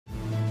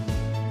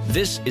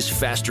This is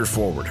Faster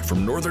Forward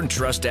from Northern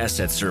Trust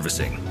Asset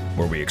Servicing,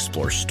 where we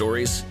explore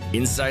stories,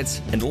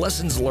 insights, and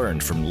lessons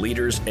learned from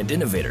leaders and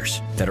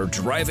innovators that are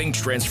driving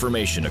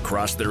transformation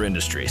across their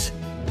industries.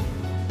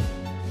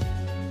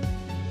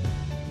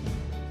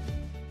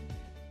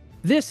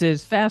 This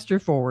is Faster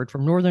Forward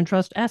from Northern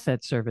Trust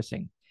Asset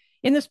Servicing.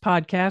 In this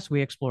podcast,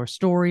 we explore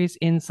stories,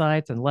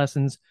 insights, and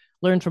lessons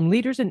learned from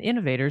leaders and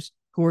innovators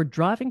who are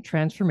driving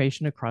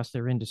transformation across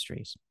their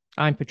industries.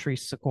 I'm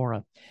Patrice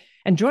Sikora.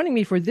 And joining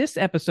me for this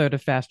episode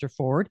of Faster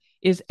Forward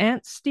is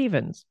Ant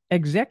Stevens,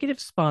 executive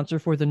sponsor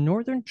for the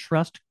Northern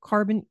Trust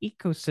Carbon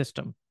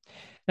Ecosystem.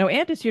 Now,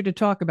 Ant is here to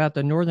talk about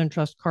the Northern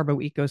Trust Carbon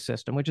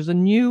Ecosystem, which is a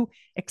new,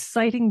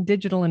 exciting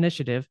digital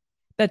initiative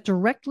that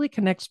directly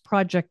connects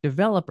project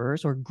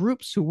developers or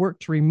groups who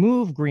work to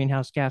remove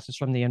greenhouse gases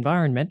from the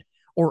environment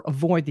or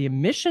avoid the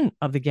emission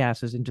of the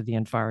gases into the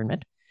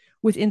environment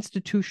with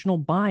institutional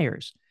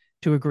buyers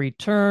to agree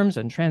terms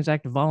and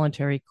transact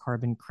voluntary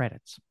carbon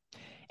credits.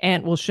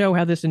 Ant will show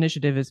how this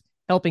initiative is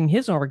helping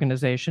his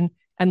organization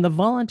and the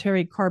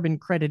voluntary carbon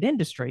credit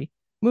industry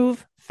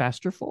move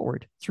faster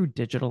forward through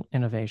digital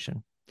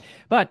innovation.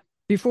 But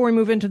before we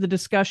move into the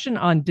discussion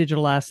on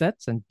digital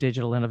assets and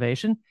digital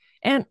innovation,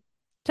 Ant,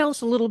 tell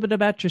us a little bit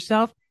about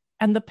yourself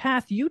and the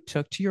path you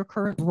took to your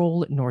current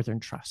role at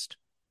Northern Trust.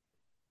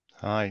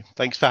 Hi,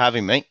 thanks for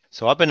having me.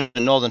 So I've been at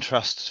Northern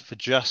Trust for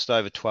just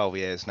over 12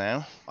 years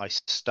now. I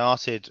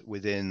started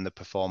within the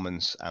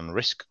performance and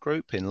risk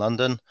group in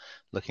London,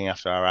 looking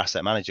after our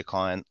asset manager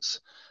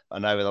clients.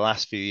 And over the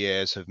last few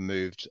years have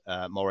moved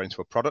more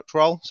into a product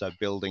role, so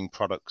building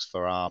products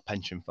for our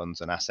pension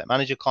funds and asset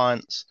manager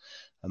clients.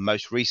 And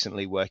most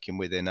recently working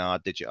within our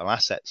digital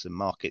assets and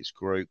markets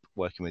group,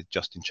 working with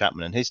Justin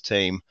Chapman and his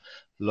team,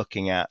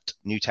 looking at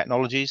new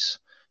technologies,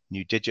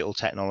 new digital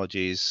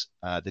technologies,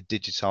 the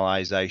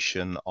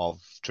digitalization of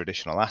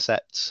traditional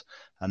assets,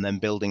 and then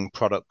building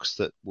products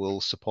that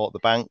will support the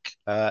bank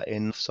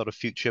in sort of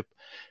future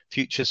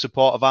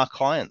support of our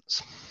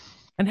clients.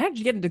 And how did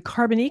you get into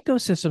carbon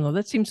ecosystem, though?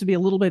 That seems to be a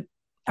little bit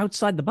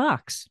outside the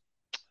box.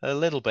 A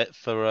little bit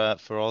for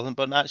all of them,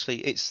 but actually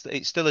it's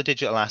still a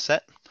digital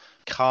asset.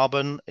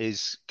 Carbon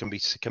can be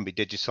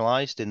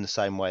digitalized in the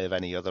same way of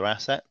any other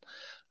asset.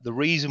 The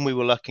reason we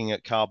were looking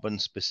at carbon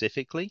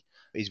specifically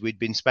is we'd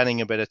been spending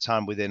a bit of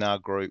time within our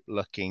group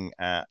looking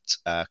at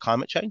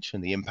climate change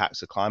and the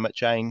impacts of climate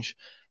change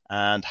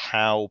and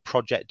how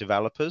project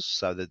developers,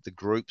 so that the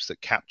groups that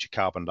capture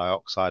carbon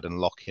dioxide and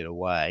lock it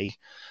away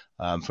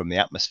from the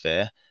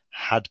atmosphere,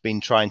 had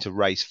been trying to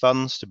raise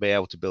funds to be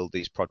able to build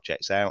these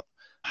projects out,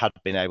 had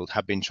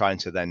been trying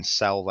to then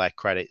sell their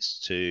credits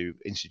to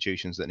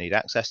institutions that need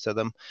access to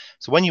them.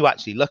 So when you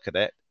actually look at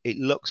it, it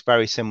looks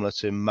very similar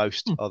to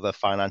most other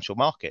financial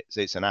markets.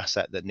 It's an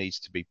asset that needs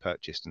to be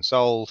purchased and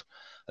sold,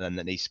 and then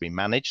that needs to be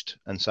managed.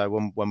 And so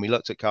when we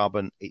looked at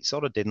carbon, it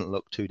sort of didn't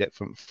look too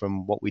different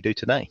from what we do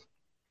today.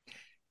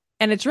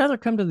 And it's rather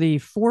come to the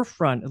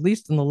forefront, at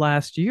least in the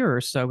last year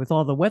or so, with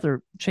all the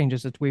weather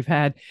changes that we've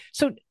had.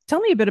 So tell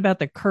me a bit about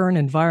the current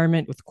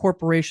environment with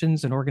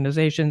corporations and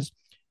organizations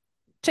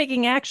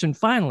taking action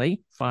finally,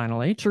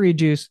 to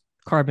reduce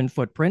carbon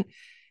footprint,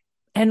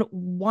 and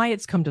why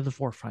it's come to the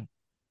forefront.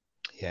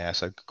 Yeah,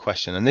 so good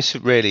question. And this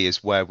really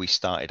is where we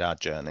started our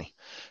journey.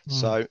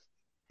 So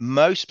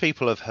most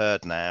people have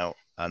heard now,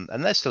 and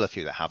there's still a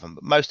few that haven't,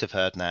 but most have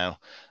heard now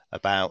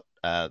about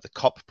the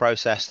COP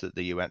process that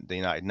the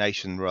United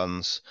Nations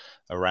runs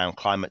around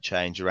climate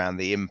change, around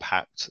the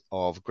impact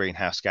of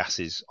greenhouse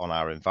gases on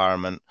our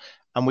environment.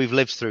 And we've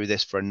lived through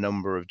this for a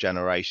number of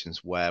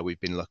generations where we've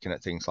been looking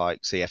at things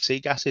like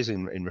CFC gases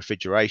in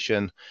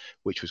refrigeration,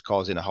 which was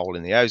causing a hole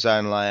in the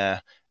ozone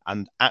layer,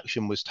 and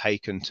action was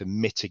taken to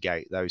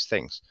mitigate those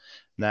things.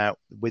 Now,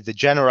 with the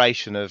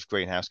generation of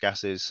greenhouse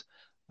gases,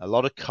 a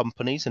lot of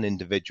companies and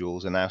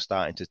individuals are now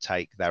starting to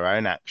take their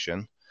own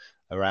action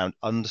around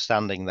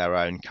understanding their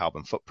own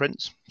carbon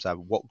footprints. So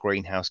what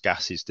greenhouse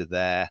gases do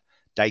their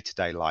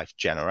day-to-day life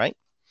generate?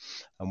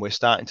 And we're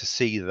starting to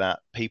see that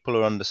people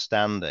are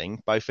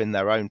understanding, both in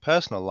their own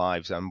personal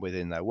lives and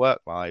within their work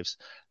lives,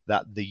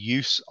 that the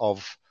use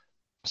of,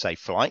 say,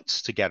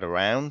 flights to get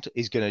around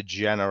is going to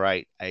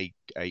generate a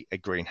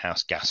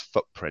greenhouse gas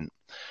footprint.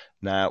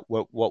 Now,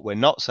 what we're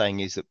not saying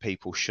is that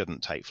people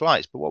shouldn't take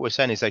flights, but what we're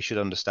saying is they should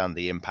understand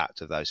the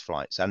impact of those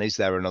flights. And is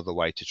there another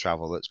way to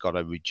travel that's got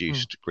a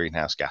reduced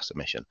greenhouse gas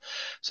emission?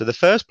 So the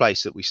first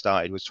place that we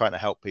started was trying to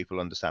help people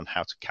understand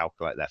how to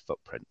calculate their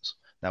footprints.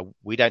 Now,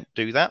 we don't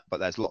do that, but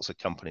there's lots of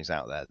companies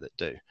out there that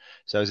do.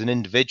 So as an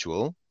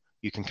individual,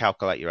 you can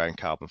calculate your own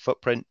carbon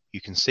footprint,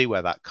 you can see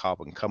where that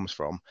carbon comes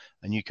from,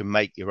 and you can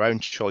make your own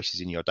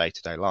choices in your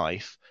day-to-day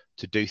life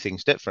to do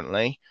things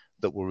differently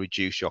that will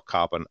reduce your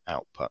carbon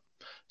output.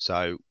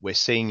 So we're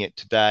seeing it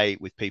today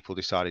with people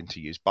deciding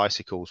to use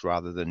bicycles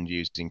rather than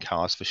using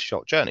cars for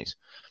short journeys.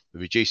 It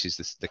reduces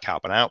the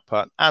carbon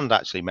output and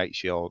actually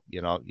makes your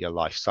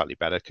life slightly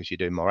better because you're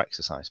doing more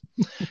exercise.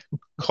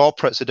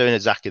 Corporates are doing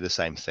exactly the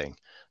same thing.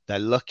 They're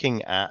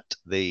looking at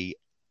the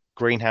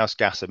greenhouse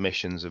gas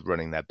emissions of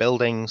running their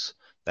buildings,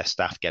 their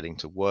staff getting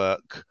to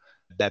work,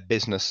 their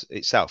business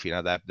itself,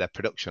 their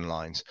production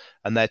lines.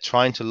 And they're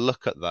trying to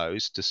look at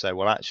those to say,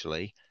 well,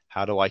 actually,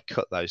 how do I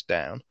cut those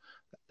down?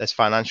 There's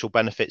financial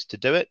benefits to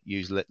do it.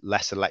 Use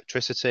less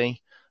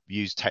electricity,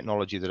 use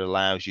technology that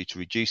allows you to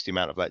reduce the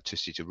amount of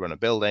electricity to run a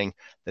building.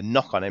 The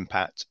knock-on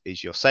impact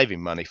is you're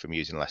saving money from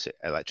using less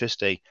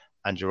electricity,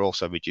 and you're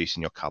also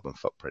reducing your carbon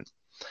footprint.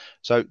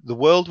 So the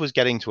world was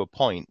getting to a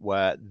point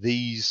where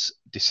these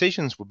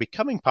decisions were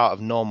becoming part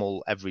of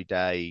normal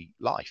everyday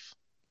life.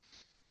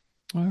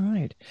 All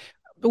right.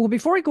 Well,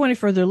 before we go any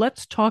further,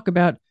 let's talk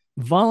about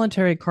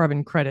voluntary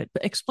carbon credit.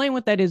 Explain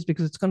what that is,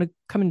 because it's going to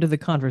come into the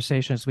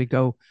conversation as we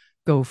go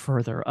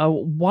further.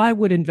 Why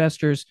would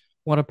investors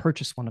want to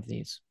purchase one of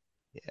these?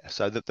 Yeah,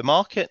 so the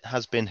market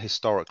has been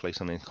historically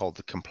something called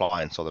the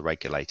compliance or the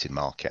regulated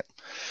market.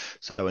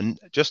 So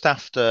just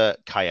after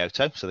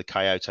Kyoto, so the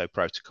Kyoto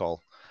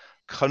Protocol,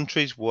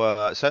 countries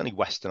were, certainly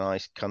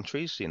westernized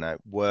countries,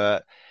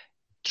 were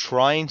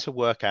trying to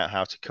work out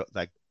how to cut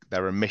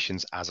their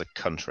emissions as a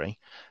country.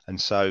 And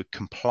so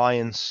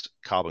compliance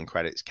carbon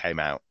credits came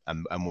out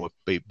and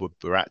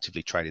were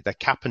actively traded. They're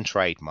cap and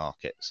trade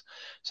markets.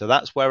 So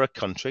that's where a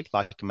country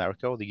like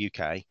America or the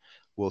UK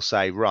will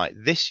say, right,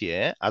 this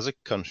year as a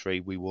country,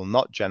 we will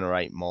not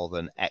generate more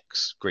than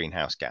X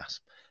greenhouse gas.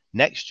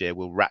 Next year,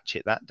 we'll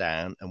ratchet that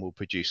down and we'll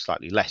produce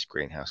slightly less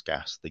greenhouse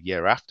gas. The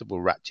year after,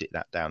 we'll ratchet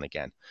that down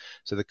again.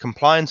 So the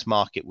compliance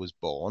market was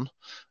born,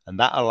 and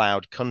that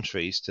allowed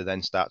countries to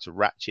then start to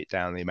ratchet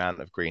down the amount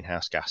of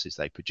greenhouse gases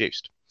they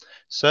produced.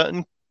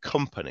 Certain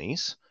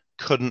companies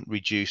couldn't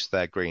reduce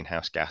their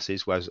greenhouse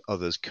gases, whereas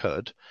others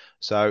could.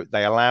 So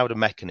they allowed a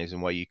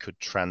mechanism where you could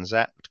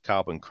transact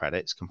carbon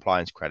credits,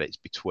 compliance credits,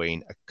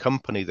 between a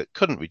company that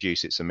couldn't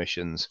reduce its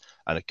emissions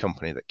and a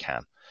company that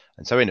can.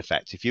 And so in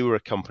effect, if you were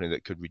a company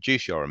that could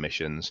reduce your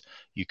emissions,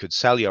 you could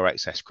sell your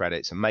excess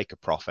credits and make a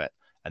profit,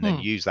 and then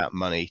use that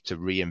money to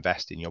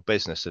reinvest in your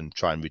business and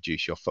try and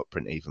reduce your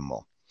footprint even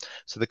more.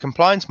 So the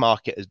compliance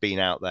market has been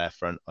out there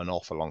for an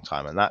awful long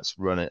time, and that's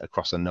run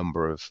across a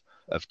number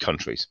of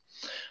countries.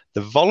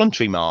 The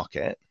voluntary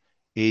market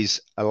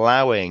is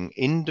allowing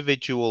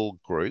individual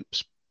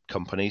groups,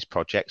 companies,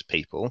 projects,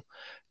 people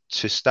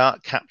to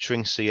start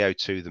capturing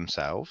CO2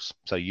 themselves.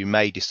 So you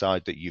may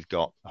decide that you've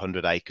got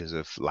 100 acres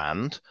of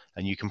land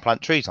and you can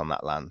plant trees on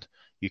that land.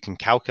 You can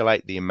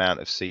calculate the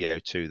amount of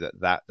CO2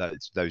 that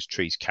those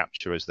trees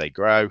capture as they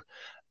grow,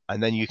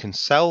 and then you can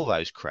sell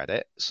those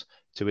credits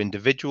to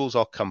individuals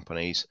or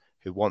companies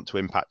who want to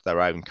impact their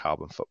own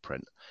carbon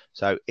footprint.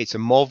 So it's a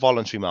more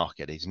voluntary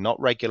market. It's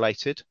not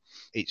regulated.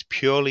 It's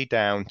purely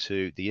down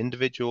to the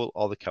individual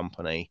or the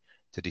company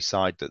to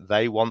decide that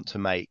they want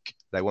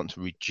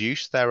to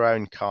reduce their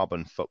own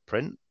carbon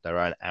footprint, their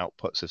own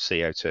outputs of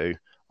CO2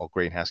 or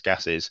greenhouse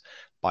gases,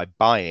 by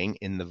buying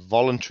in the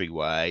voluntary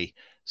way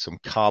some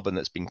carbon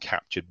that's been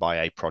captured by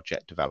a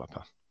project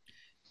developer.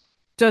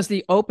 Does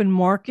the open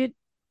market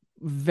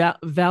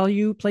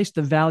place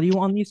the value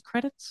on these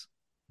credits?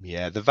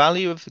 Yeah, the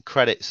value of the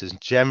credits has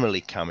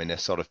generally come in a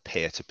sort of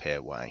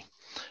peer-to-peer way.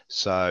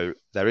 So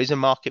there is a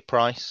market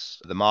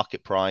price. The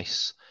market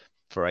price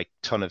for a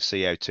ton of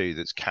CO2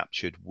 that's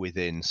captured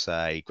within,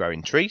 say,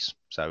 growing trees,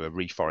 so a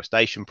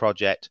reforestation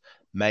project,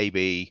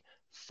 maybe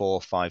 $4,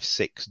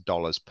 $5,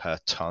 $6 per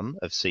ton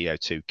of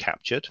CO2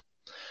 captured.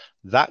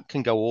 That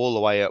can go all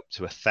the way up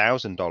to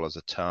 $1,000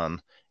 a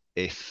ton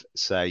if,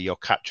 say, you're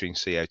capturing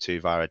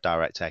CO2 via a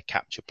direct air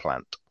capture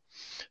plant.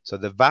 So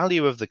the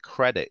value of the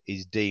credit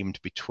is deemed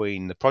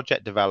between the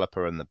project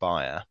developer and the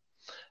buyer,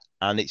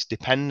 and it's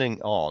depending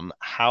on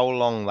how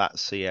long that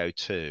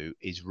CO2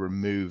 is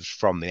removed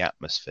from the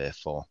atmosphere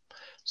for.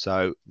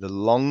 So the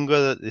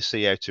longer that the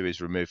CO2 is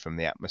removed from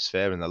the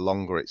atmosphere and the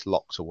longer it's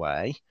locked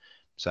away,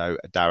 so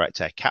a direct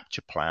air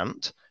capture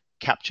plant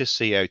captures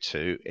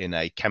CO2 in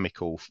a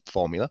chemical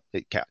formula.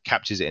 It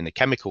captures it in a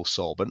chemical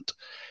sorbent,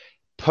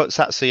 puts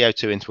that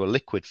CO2 into a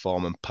liquid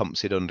form and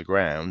pumps it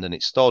underground, and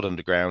it's stored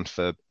underground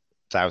for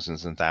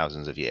thousands and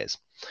thousands of years,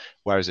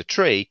 whereas a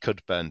tree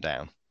could burn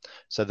down.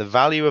 So the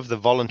value of the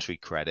voluntary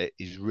credit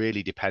is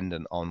really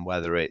dependent on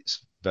whether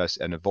it's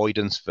an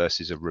avoidance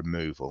versus a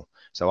removal.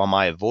 So am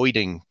I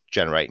avoiding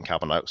generating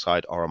carbon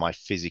dioxide, or am I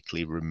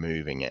physically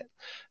removing it?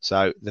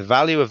 So the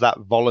value of that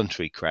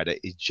voluntary credit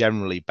is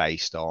generally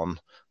based on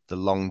the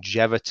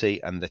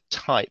longevity and the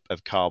type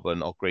of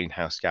carbon or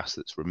greenhouse gas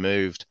that's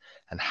removed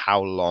and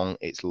how long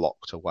it's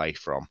locked away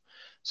from.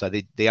 So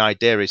the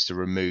idea is to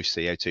remove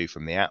CO2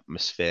 from the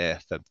atmosphere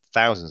for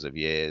thousands of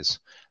years.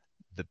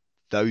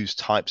 Those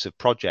types of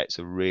projects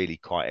are really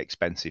quite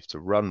expensive to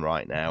run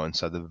right now, and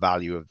so the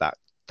value of that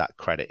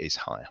credit is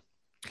higher.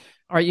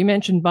 All right, you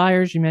mentioned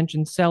buyers, you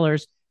mentioned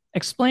sellers.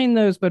 Explain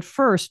those, but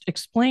first,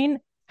 explain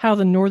how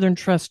the Northern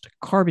Trust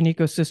Carbon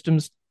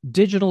Ecosystems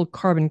digital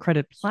carbon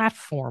credit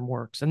platform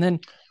works, and then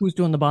who's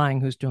doing the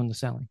buying, who's doing the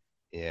selling.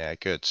 Yeah,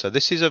 good. So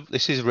this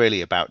is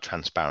really about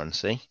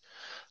transparency.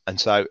 And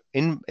so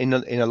in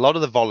a lot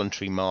of the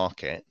voluntary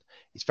market,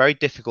 it's very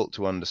difficult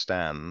to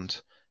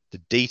understand the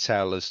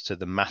detail as to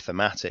the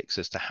mathematics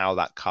as to how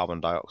that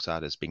carbon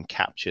dioxide has been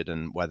captured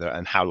and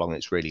how long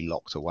it's really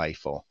locked away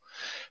for.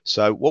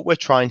 So what we're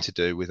trying to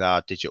do with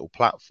our digital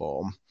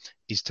platform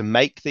is to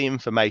make the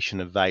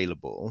information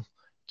available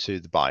to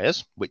the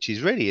buyers, which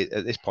is really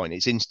at this point,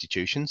 it's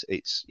institutions.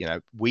 It's,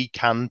 we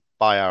can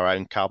buy our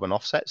own carbon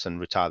offsets and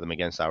retire them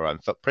against our own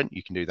footprint.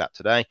 You can do that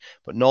today,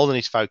 but Northern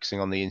is focusing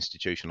on the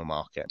institutional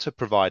market to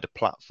provide a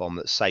platform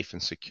that's safe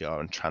and secure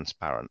and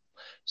transparent.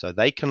 So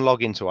they can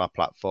log into our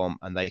platform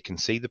and they can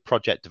see the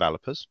project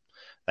developers.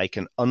 They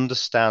can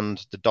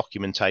understand the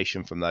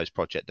documentation from those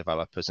project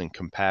developers and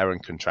compare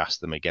and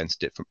contrast them against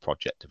different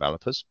project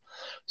developers.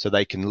 So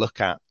they can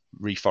look at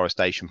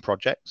reforestation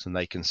projects and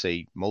they can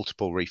see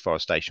multiple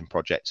reforestation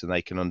projects and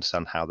they can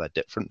understand how they're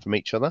different from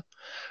each other.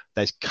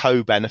 There's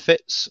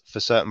co-benefits for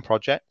certain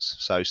projects.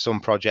 So some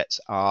projects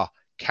are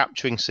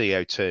capturing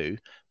CO2,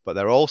 but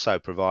they're also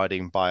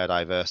providing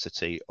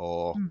biodiversity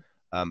or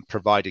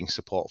providing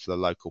support for the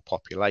local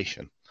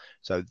population.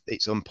 So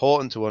it's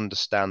important to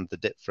understand the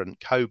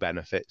different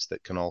co-benefits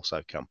that can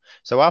also come.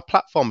 So our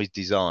platform is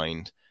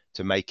designed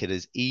to make it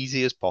as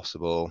easy as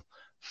possible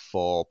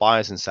for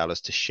buyers and sellers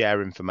to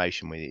share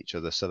information with each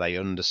other so they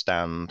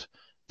understand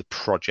the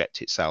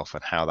project itself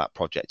and how that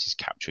project is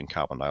capturing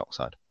carbon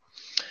dioxide.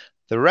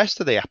 The rest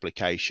of the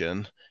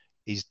application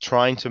is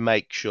trying to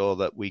make sure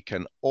that we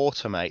can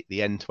automate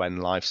the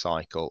end-to-end life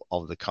cycle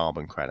of the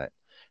carbon credit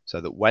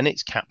so that when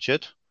it's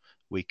captured,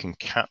 we can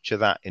capture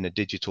that in a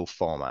digital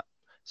format.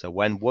 So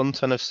when 1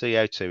 ton of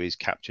CO2 is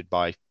captured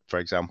by, for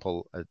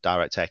example, a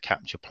direct air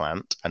capture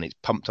plant and it's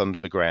pumped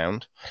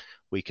underground,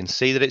 we can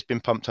see that it's been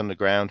pumped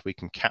underground, we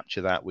can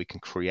capture that, we can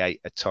create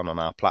a ton on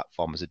our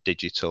platform as a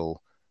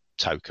digital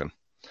token.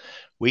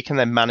 We can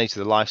then manage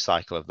the life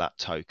cycle of that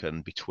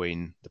token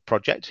between the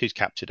project who's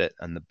captured it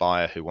and the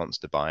buyer who wants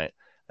to buy it.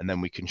 And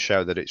then we can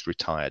show that it's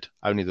retired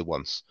only the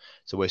once.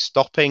 So we're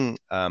stopping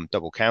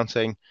double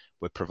counting,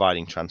 we're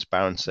providing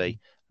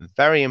transparency. And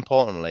very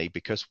importantly,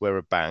 because we're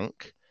a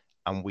bank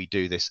and we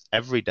do this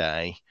every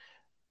day,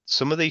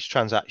 some of these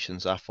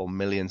transactions are for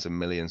millions and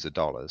millions of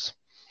dollars.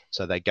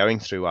 So they're going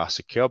through our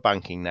secure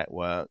banking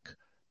network.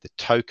 The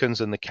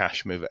tokens and the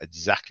cash move at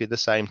exactly the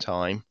same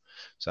time.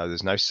 So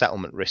there's no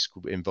settlement risk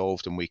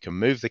involved, and we can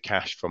move the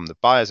cash from the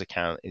buyer's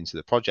account into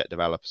the project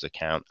developer's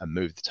account and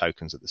move the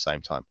tokens at the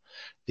same time.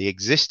 The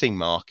existing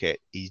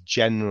market is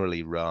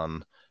generally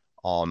run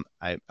on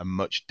a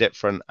much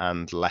different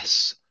and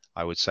less,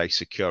 I would say,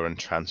 secure and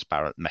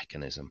transparent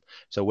mechanism.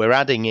 So we're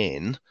adding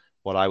in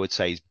what I would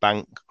say is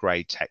bank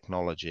grade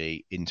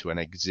technology into an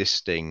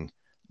existing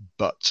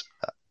but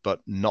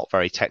not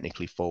very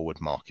technically forward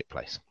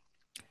marketplace.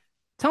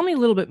 Tell me a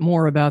little bit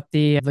more about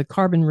the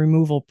carbon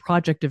removal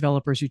project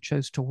developers you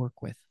chose to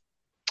work with.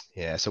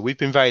 Yeah, so we've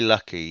been very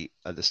lucky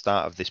at the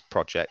start of this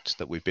project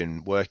that we've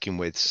been working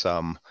with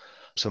some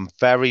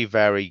very,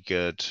 very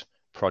good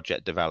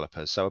project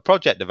developers. So a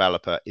project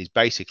developer is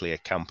basically a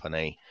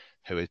company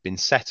who has been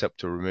set up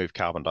to remove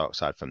carbon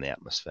dioxide from the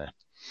atmosphere.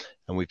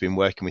 And we've been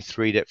working with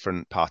 3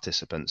 different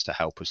participants to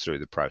help us through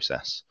the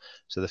process.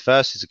 So the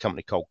first is a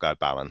company called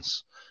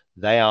GoBalance.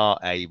 They are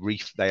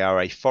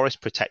a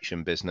forest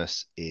protection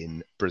business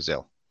in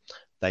Brazil.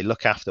 They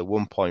look after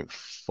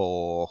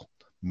 1.4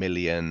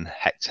 million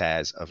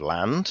hectares of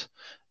land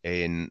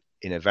in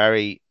a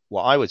very,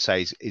 what I would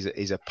say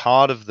is a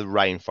part of the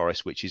rainforest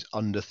which is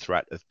under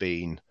threat of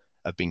being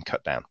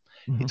cut down.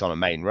 Mm-hmm. It's on a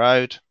main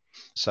road,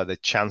 so the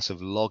chance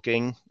of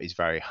logging is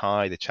very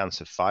high. The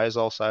chance of fire is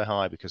also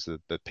high because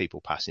of the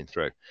people passing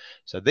through.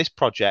 So this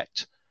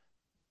project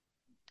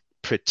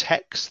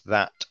protects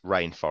that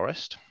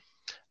rainforest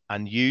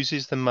and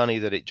uses the money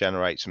that it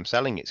generates from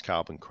selling its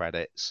carbon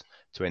credits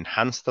to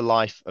enhance the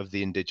life of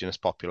the indigenous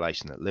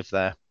population that live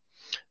there.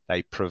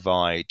 They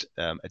provide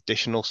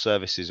additional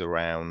services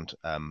around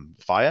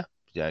fire,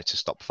 to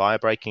stop fire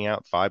breaking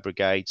out, fire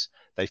brigades.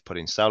 They've put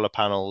in solar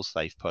panels,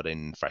 they've put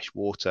in fresh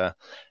water.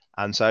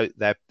 And so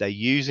they're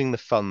using the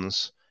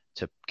funds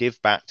to give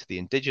back to the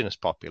indigenous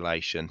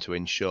population to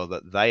ensure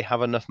that they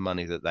have enough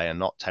money that they are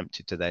not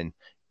tempted to then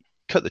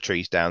cut the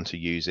trees down to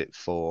use it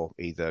for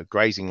either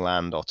grazing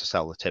land or to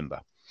sell the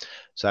timber.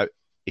 So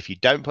if you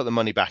don't put the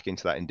money back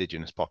into that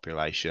indigenous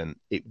population,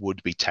 it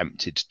would be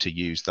tempted to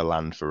use the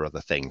land for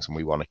other things, and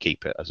we want to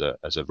keep it as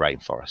a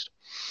rainforest.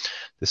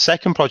 The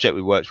second project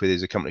we worked with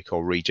is a company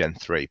called Regen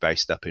 3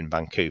 based up in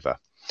Vancouver.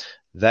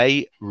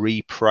 They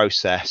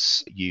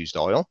reprocess used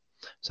oil.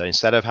 So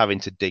instead of having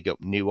to dig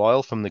up new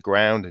oil from the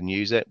ground and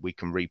use it, we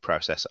can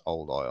reprocess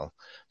old oil.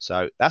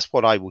 So that's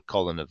what I would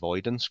call an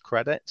avoidance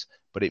credit,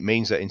 but it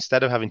means that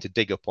instead of having to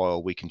dig up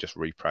oil, we can just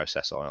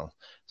reprocess oil.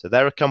 So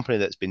they're a company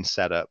that's been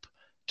set up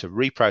to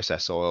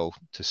reprocess oil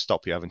to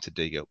stop you having to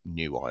dig up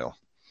new oil.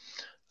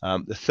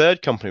 The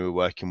third company we're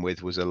working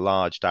with was a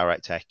large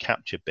direct air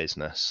capture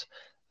business.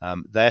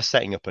 They're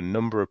setting up a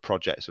number of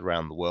projects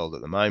around the world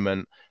at the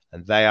moment,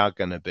 and they are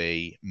going to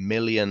be 1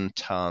 million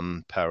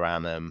ton per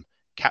annum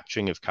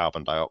capturing of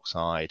carbon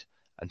dioxide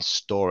and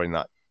storing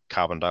that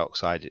carbon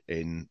dioxide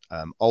in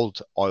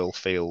old oil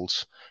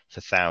fields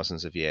for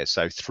thousands of years.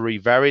 So 3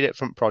 very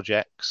different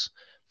projects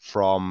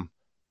from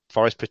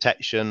forest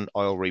protection,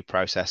 oil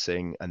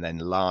reprocessing, and then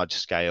large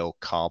scale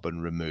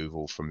carbon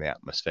removal from the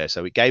atmosphere.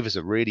 So it gave us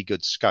a really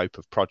good scope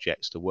of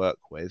projects to work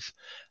with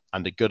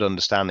and a good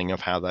understanding of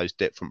how those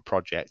different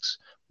projects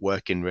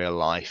work in real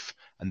life.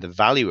 And the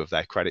value of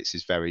their credits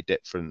is very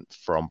different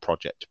from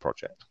project to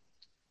project.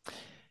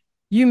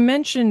 You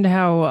mentioned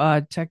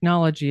how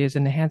technology is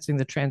enhancing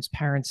the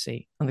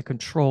transparency and the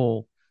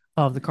control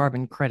of the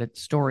carbon credit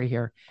story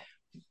here.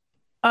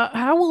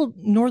 How will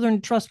Northern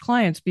Trust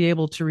clients be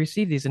able to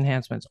receive these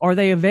enhancements? Are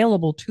they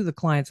available to the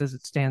clients as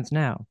it stands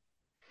now?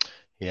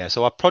 Yeah,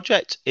 so our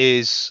project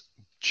is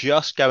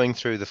just going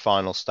through the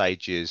final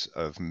stages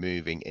of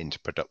moving into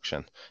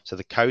production. So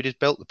the code is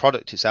built, the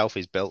product itself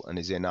is built and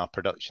is in our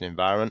production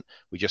environment.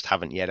 We just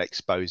haven't yet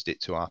exposed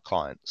it to our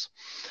clients.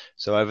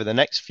 So over the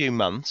next few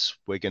months,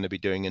 we're going to be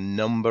doing a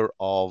number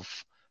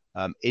of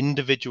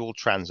individual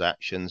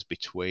transactions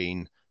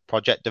between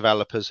project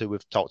developers who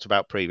we've talked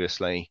about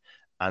previously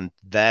and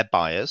their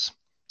buyers.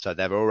 So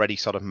they're already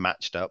sort of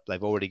matched up.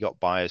 They've already got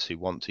buyers who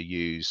want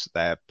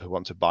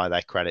to buy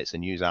their credits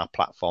and use our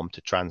platform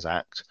to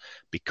transact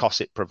because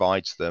it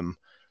provides them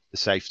the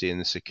safety and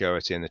the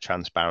security and the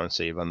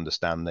transparency of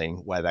understanding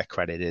where their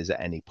credit is at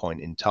any point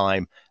in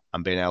time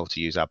and being able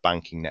to use our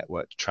banking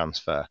network to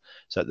transfer.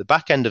 So at the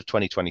back end of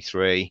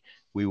 2023,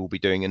 we will be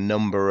doing a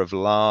number of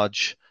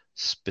large,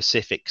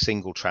 specific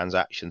single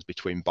transactions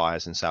between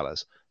buyers and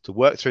sellers to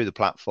work through the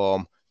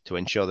platform to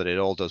ensure that it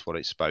all does what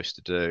it's supposed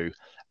to do.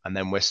 And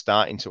then we're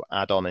starting to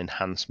add on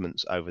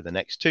enhancements over the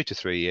next 2 to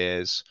 3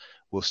 years.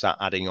 We'll start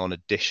adding on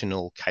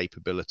additional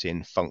capability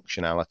and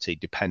functionality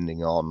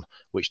depending on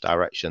which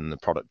direction the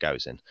product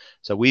goes in.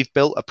 So we've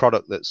built a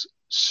product that's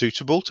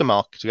suitable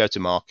to go to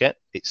market.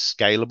 It's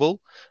scalable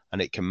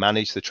and it can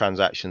manage the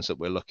transactions that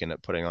we're looking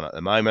at putting on at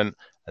the moment.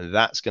 And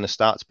that's going to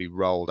start to be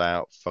rolled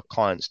out for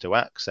clients to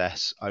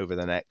access over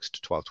the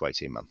next 12 to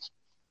 18 months.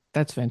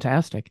 That's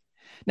fantastic.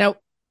 Now,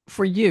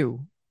 for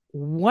you,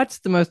 what's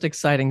the most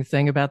exciting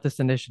thing about this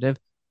initiative?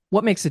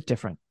 What makes it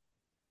different?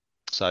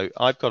 So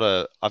I've got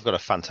a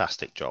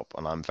fantastic job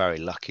and I'm very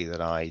lucky that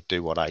I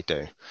do what I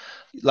do.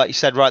 Like you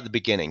said right at the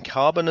beginning,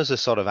 carbon as a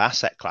sort of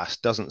asset class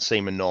doesn't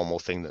seem a normal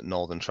thing that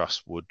Northern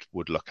Trust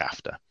would look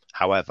after.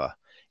 However,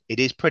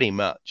 it is pretty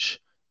much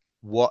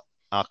what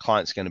our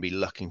clients are going to be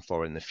looking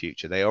for in the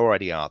future. They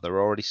already are. They're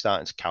already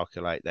starting to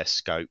calculate their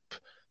scope,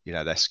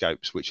 their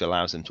scopes, which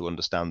allows them to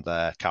understand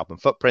their carbon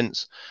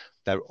footprints.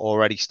 They're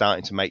already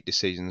starting to make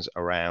decisions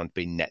around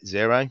being net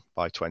zero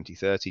by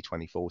 2030,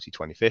 2040,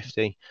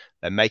 2050.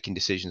 They're making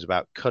decisions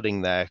about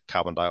cutting their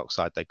carbon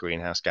dioxide, their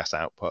greenhouse gas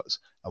outputs,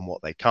 and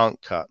what they can't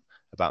cut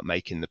about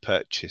making the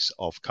purchase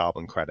of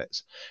carbon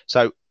credits.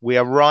 So we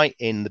are right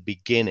in the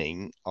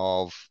beginning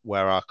of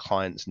where our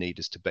clients need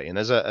us to be. And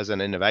as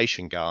an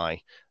innovation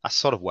guy, that's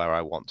sort of where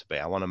I want to be.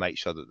 I want to make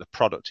sure that the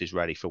product is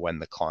ready for when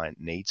the client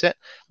needs it.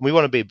 And we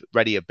want to be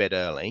ready a bit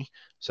early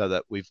so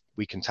that we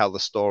can tell the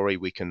story,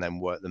 we can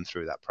then work them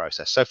through that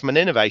process. So from an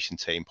innovation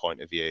team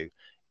point of view,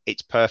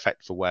 it's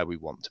perfect for where we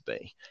want to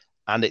be.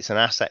 And it's an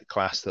asset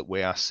class that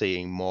we are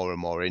seeing more and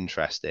more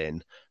interest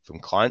in from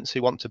clients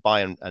who want to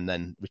buy and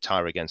then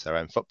retire against their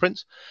own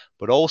footprints.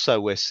 But also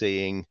we're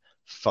seeing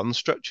fund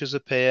structures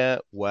appear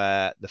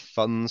where the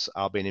funds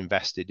are being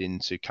invested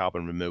into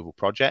carbon removal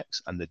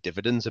projects and the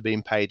dividends are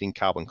being paid in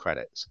carbon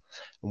credits.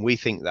 And we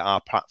think that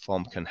our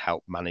platform can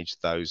help manage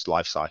those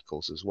life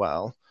cycles as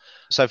well.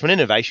 So for an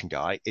innovation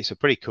guy, it's a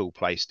pretty cool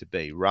place to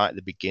be right at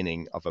the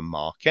beginning of a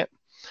market.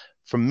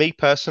 From me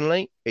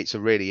personally, it's a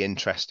really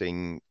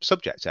interesting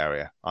subject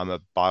area. I'm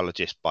a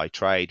biologist by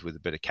trade with a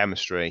bit of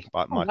chemistry,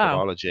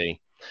 microbiology.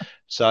 Wow.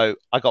 So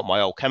I got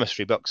my old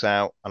chemistry books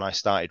out and I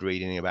started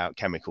reading about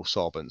chemical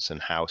sorbents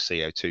and how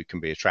CO2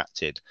 can be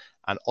attracted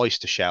and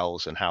oyster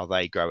shells and how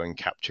they grow and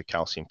capture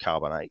calcium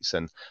carbonates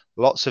and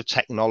lots of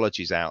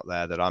technologies out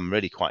there that I'm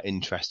really quite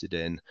interested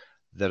in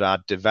that are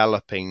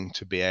developing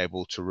to be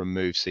able to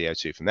remove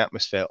CO2 from the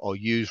atmosphere or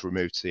use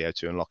removed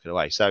CO2 and lock it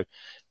away. So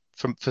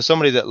for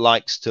somebody that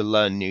likes to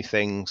learn new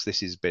things, this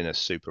has been a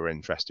super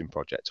interesting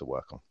project to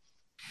work on.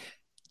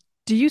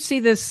 Do you see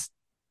this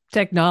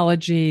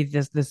technology,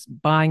 this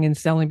buying and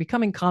selling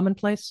becoming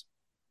commonplace?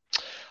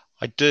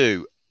 I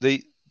do.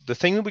 The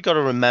thing that we got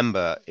to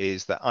remember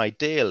is that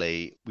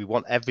ideally we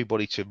want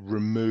everybody to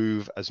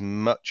remove as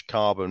much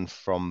carbon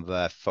from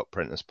their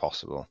footprint as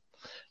possible.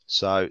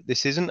 So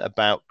this isn't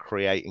about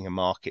creating a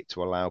market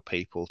to allow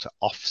people to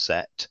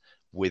offset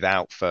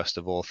without first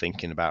of all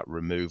thinking about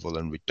removal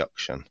and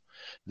reduction.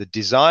 The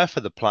desire for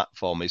the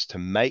platform is to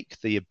make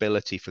the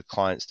ability for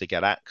clients to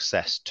get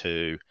access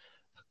to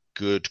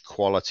good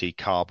quality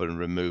carbon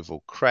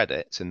removal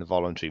credits in the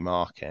voluntary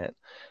market.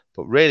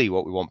 But really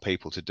what we want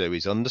people to do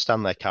is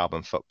understand their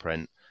carbon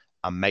footprint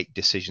and make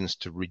decisions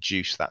to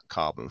reduce that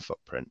carbon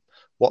footprint.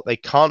 What they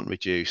can't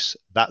reduce,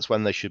 that's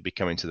when they should be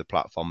coming to the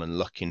platform and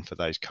looking for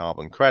those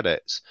carbon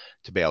credits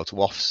to be able to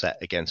offset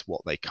against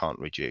what they can't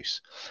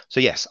reduce.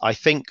 So yes, I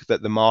think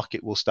that the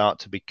market will start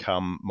to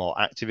become more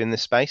active in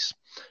this space.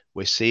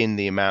 We're seeing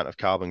the amount of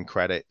carbon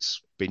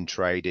credits being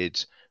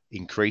traded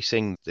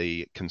increasing.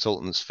 The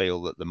consultants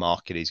feel that the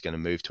market is going to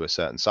move to a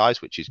certain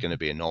size, which is going to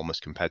be enormous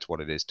compared to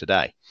what it is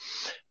today.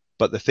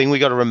 But the thing we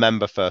got to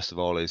remember, first of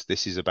all, is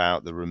this is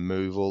about the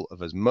removal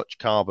of as much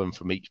carbon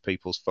from each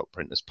people's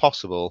footprint as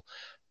possible.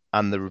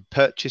 And the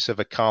purchase of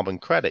a carbon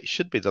credit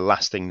should be the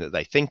last thing that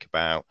they think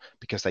about,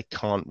 because they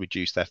can't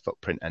reduce their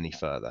footprint any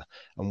further.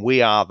 And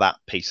we are that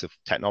piece of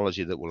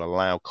technology that will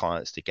allow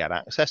clients to get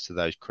access to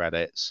those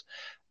credits.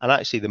 And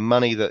actually, the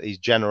money that is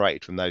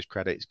generated from those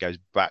credits goes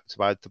back to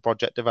both the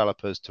project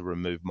developers to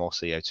remove more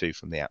CO2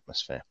 from the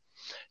atmosphere.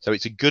 So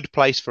it's a good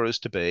place for us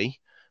to be.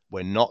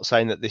 We're not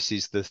saying that this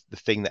is the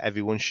thing that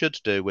everyone should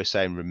do. We're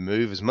saying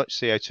remove as much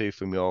CO2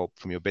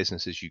 from your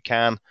business as you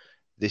can.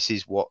 This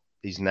is what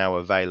is now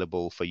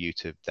available for you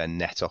to then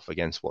net off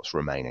against what's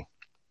remaining.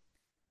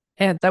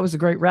 And that was a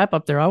great wrap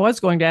up there. I was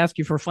going to ask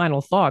you for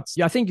final thoughts.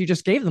 I think you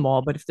just gave them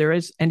all, but if there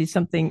is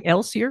something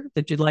else here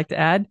that you'd like to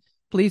add,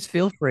 please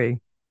feel free.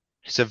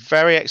 It's a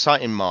very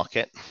exciting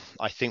market.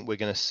 I think we're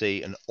going to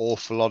see an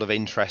awful lot of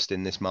interest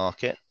in this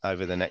market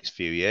over the next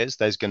few years.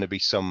 There's going to be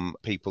some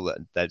people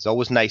there's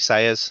always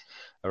naysayers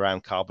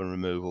around carbon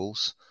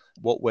removals.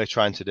 What we're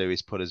trying to do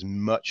is put as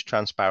much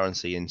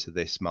transparency into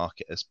this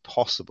market as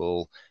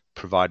possible,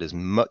 provide as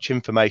much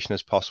information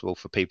as possible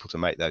for people to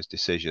make those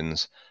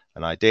decisions,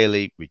 and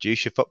ideally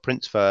reduce your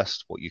footprints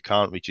first. What you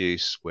can't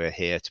reduce, we're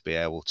here to be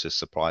able to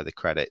supply the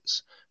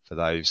credits for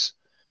those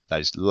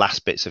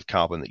last bits of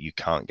carbon that you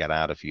can't get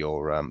out of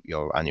your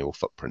annual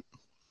footprint.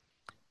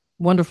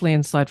 Wonderfully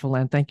insightful,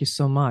 Len. Thank you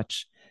so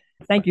much.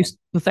 Thank you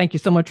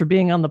so much for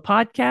being on the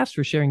podcast,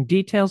 for sharing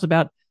details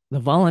about the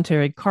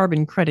voluntary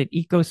carbon credit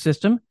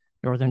ecosystem,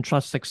 Northern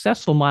Trust's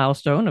successful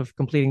milestone of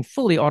completing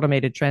fully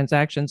automated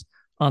transactions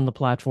on the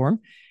platform,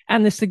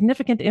 and the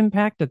significant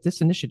impact that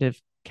this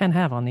initiative can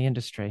have on the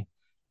industry.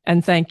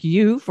 And thank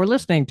you for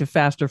listening to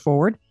Faster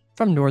Forward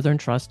from Northern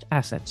Trust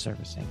Asset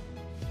Servicing.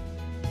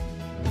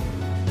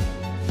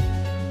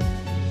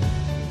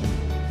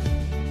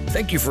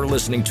 Thank you for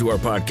listening to our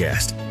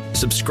podcast.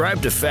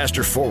 Subscribe to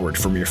Faster Forward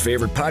from your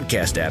favorite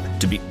podcast app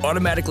to be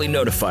automatically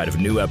notified of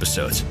new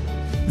episodes.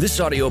 This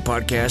audio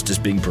podcast is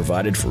being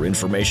provided for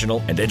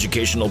informational and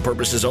educational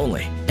purposes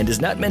only and is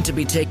not meant to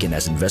be taken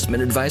as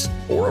investment advice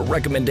or a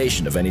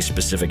recommendation of any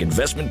specific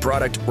investment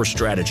product or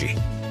strategy.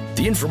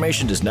 The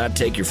information does not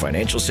take your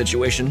financial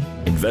situation,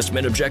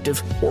 investment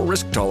objective, or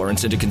risk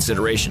tolerance into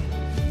consideration.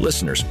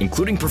 Listeners,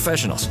 including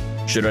professionals,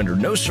 should under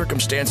no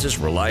circumstances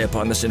rely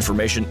upon this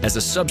information as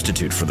a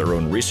substitute for their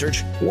own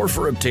research or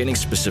for obtaining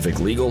specific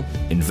legal,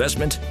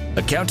 investment,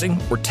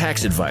 accounting, or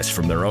tax advice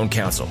from their own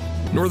counsel.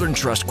 Northern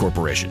Trust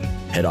Corporation,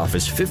 Head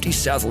Office 50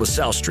 South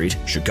LaSalle Street,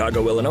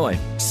 Chicago, Illinois,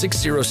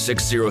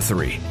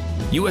 60603.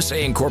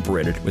 USA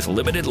Incorporated with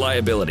limited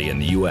liability in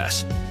the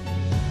U.S.